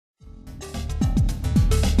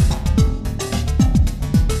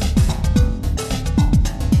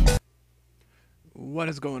what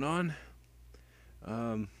is going on?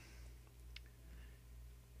 Um,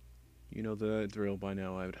 you know the drill by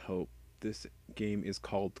now, I would hope. This game is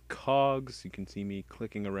called Cogs. You can see me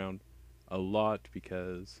clicking around a lot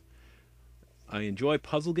because I enjoy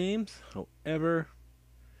puzzle games. However,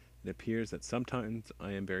 it appears that sometimes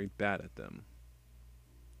I am very bad at them.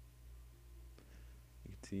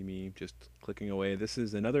 You can see me just clicking away. This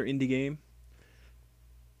is another indie game.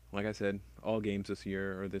 Like I said, all games this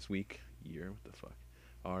year, or this week, what the fuck,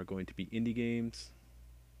 are going to be indie games.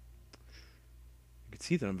 You can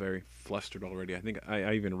see that I'm very flustered already. I think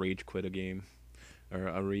I even rage quit a game, or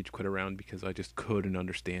a rage quit a round because I just couldn't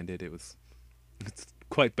understand it. It's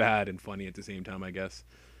quite bad and funny at the same time, I guess.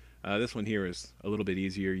 This one here is a little bit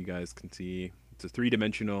easier. You guys can see it's a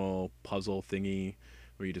three-dimensional puzzle thingy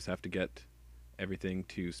where you just have to get everything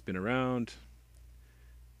to spin around.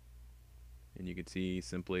 And you can see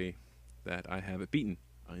simply that I have it beaten.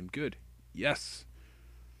 I'm good. Yes!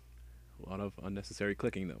 A lot of unnecessary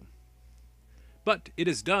clicking, though. But it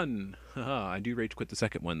is done! Haha, I do rage quit the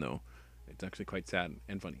second one, though. It's actually quite sad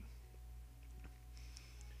and funny.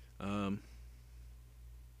 Well,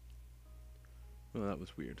 that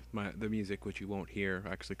was weird. The music, which you won't hear,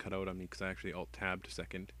 actually cut out on me because I actually alt-tabbed a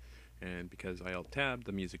second. And because I alt-tabbed,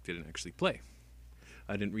 the music didn't actually play.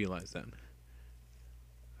 I didn't realize that.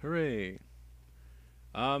 Hooray!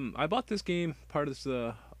 I bought this game part of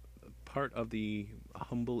the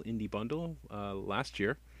Humble Indie Bundle last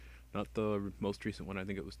year. Not the most recent one. I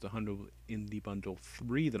think it was the Humble Indie Bundle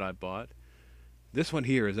 3 that I bought. This one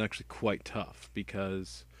here is actually quite tough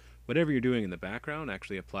because whatever you're doing in the background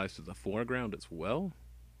actually applies to the foreground as well.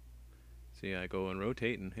 See, I go and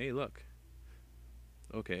rotate and hey, look.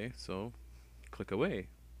 Okay, so click away,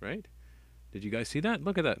 right? Did you guys see that?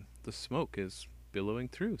 Look at that. The smoke is billowing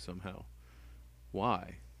through somehow.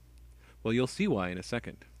 Why? Well, you'll see why in a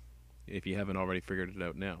second, if you haven't already figured it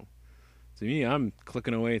out now. So me, I'm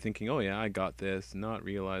clicking away thinking, oh yeah, I got this, not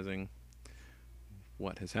realizing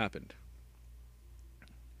what has happened.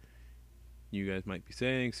 You guys might be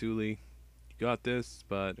saying, Suley, you got this,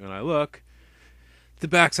 but when I look, the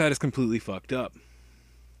backside is completely fucked up.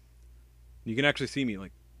 You can actually see me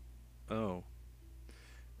like, oh,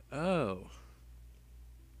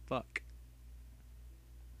 fuck.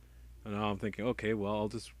 And now I'm thinking, okay, well, I'll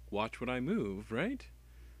just watch what I move, right?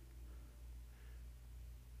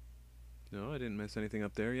 No, I didn't mess anything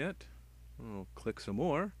up there yet. I'll click some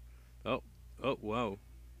more. Oh, whoa.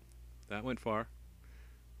 That went far.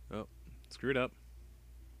 Oh, screwed up.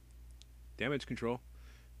 Damage control.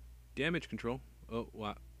 Damage control. Oh,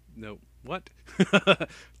 wow. No. What?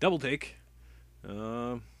 Double take.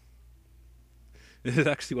 This is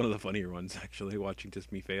actually one of the funnier ones, actually, watching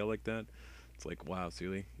just me fail like that. It's like, wow,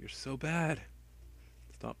 Suley, you're so bad.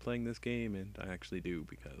 Stop playing this game, and I actually do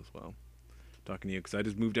because, well, talking to you because I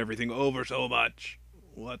just moved everything over so much.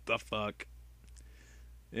 What the fuck?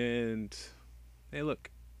 And, hey,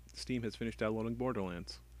 look. Steam has finished downloading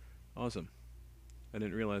Borderlands. Awesome. I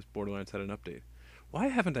didn't realize Borderlands had an update. Why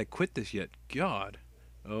haven't I quit this yet? God.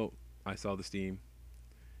 Oh, I saw the Steam.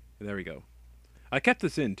 There we go. I kept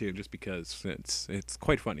this in, too, just because it's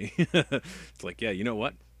quite funny. It's like, yeah, you know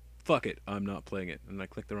what? Fuck it. I'm not playing it. And I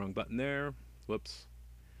clicked the wrong button there. Whoops.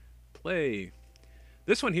 Play.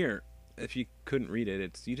 This one here, if you couldn't read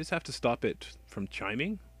it, you just have to stop it from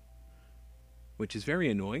chiming, which is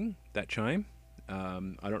very annoying, that chime.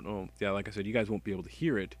 I don't know. Yeah, like I said, you guys won't be able to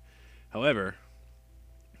hear it. However,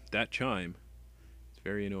 that chime is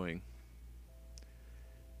very annoying.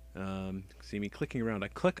 See me clicking around. I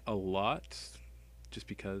click a lot just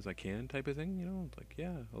because I can type of thing, you know? Like,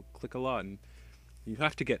 yeah, I'll click a lot. And you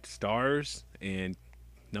have to get stars, and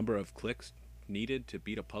number of clicks needed to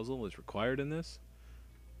beat a puzzle is required in this.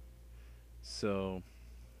 So,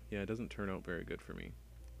 yeah, it doesn't turn out very good for me.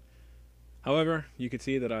 However, you can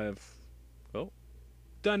see that I've, well,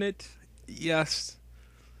 done it. Yes.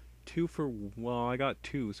 I got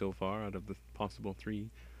 2 so far out of the possible 3.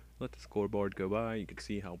 Let the scoreboard go by. You can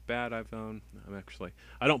see how bad I've done.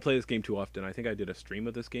 I don't play this game too often. I think I did a stream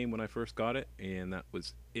of this game when I first got it, and that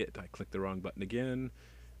was it. I clicked the wrong button again,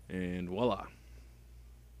 and voila.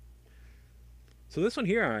 So this one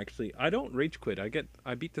here, I don't rage quit.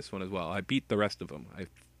 I beat this one as well. I beat the rest of them.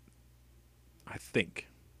 I think.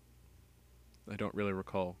 I don't really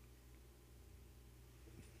recall.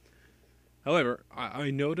 However,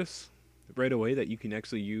 I notice right away that you can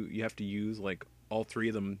actually you have to use like all 3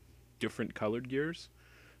 of them different colored gears,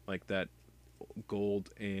 like that gold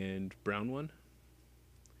and brown one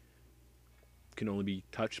can only be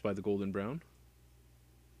touched by the gold and brown,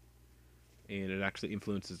 and it actually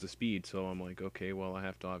influences the speed. So I'm like, okay, well, I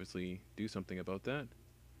have to obviously do something about that.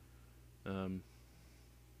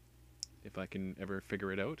 if I can ever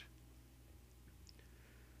figure it out.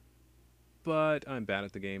 But I'm bad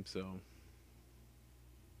at the game, so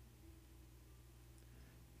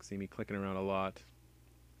see me clicking around a lot,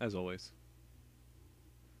 as always.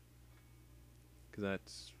 Because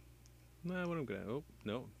that's what I'm gonna. Oh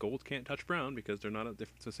no, gold can't touch brown because they're not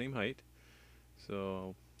the same height. So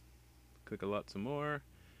I'll click a lot some more,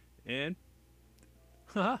 and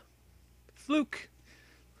haha, fluke.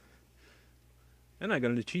 And I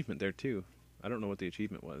got an achievement there too. I don't know what the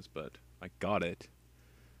achievement was, but I got it.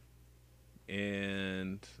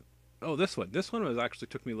 And oh, this one was actually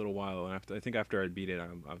took me a little while. And I think after I beat it,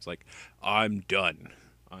 I was like, I'm done.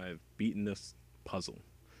 I've beaten this puzzle.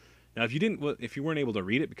 Now, if you weren't able to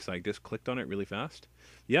read it because I just clicked on it really fast,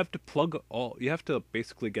 you have to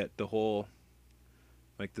basically get the whole,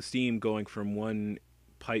 like the steam going from one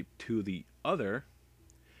pipe to the other.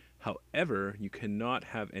 However, you cannot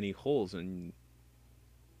have any holes, and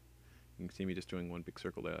you can see me just doing one big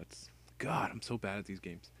circle there. God, I'm so bad at these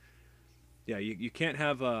games. Yeah, you can't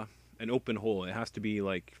have an open hole. It has to be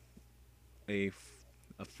like a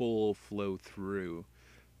full flow through,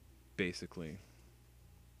 basically.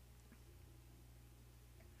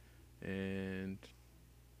 And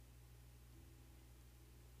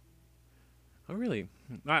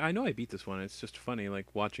I know I beat this one. It's just funny, like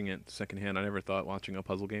watching it secondhand. I never thought watching a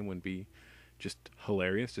puzzle game would be just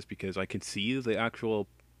hilarious, just because I can see the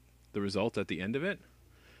result at the end of it.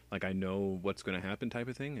 Like I know what's going to happen, type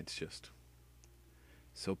of thing. It's just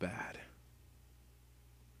so bad.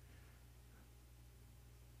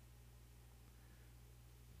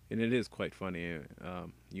 And it is quite funny.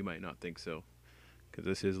 You might not think so, because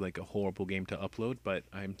this is like a horrible game to upload, but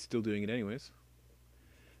I'm still doing it anyways.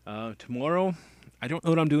 Tomorrow, I don't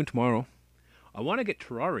know what I'm doing tomorrow. I want to get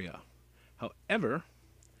Terraria. However,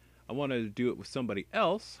 I want to do it with somebody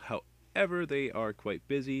else. However, they are quite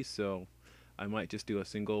busy, so I might just do a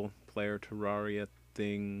single player Terraria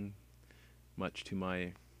thing, much to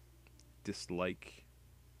my dislike.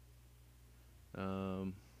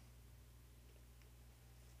 You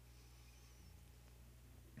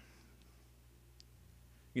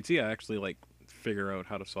can see I actually like figure out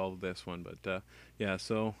how to solve this one, but yeah,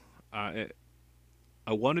 so I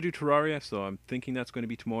want to do Terraria, so I'm thinking that's going to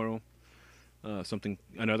be tomorrow.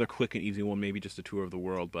 Another quick and easy one, maybe just a tour of the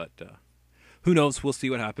world, but who knows? We'll see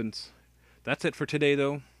what happens. That's it for today,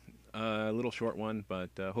 though. A little short one,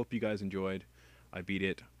 but hope you guys enjoyed. I beat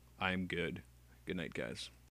it. I'm good. Good night, guys.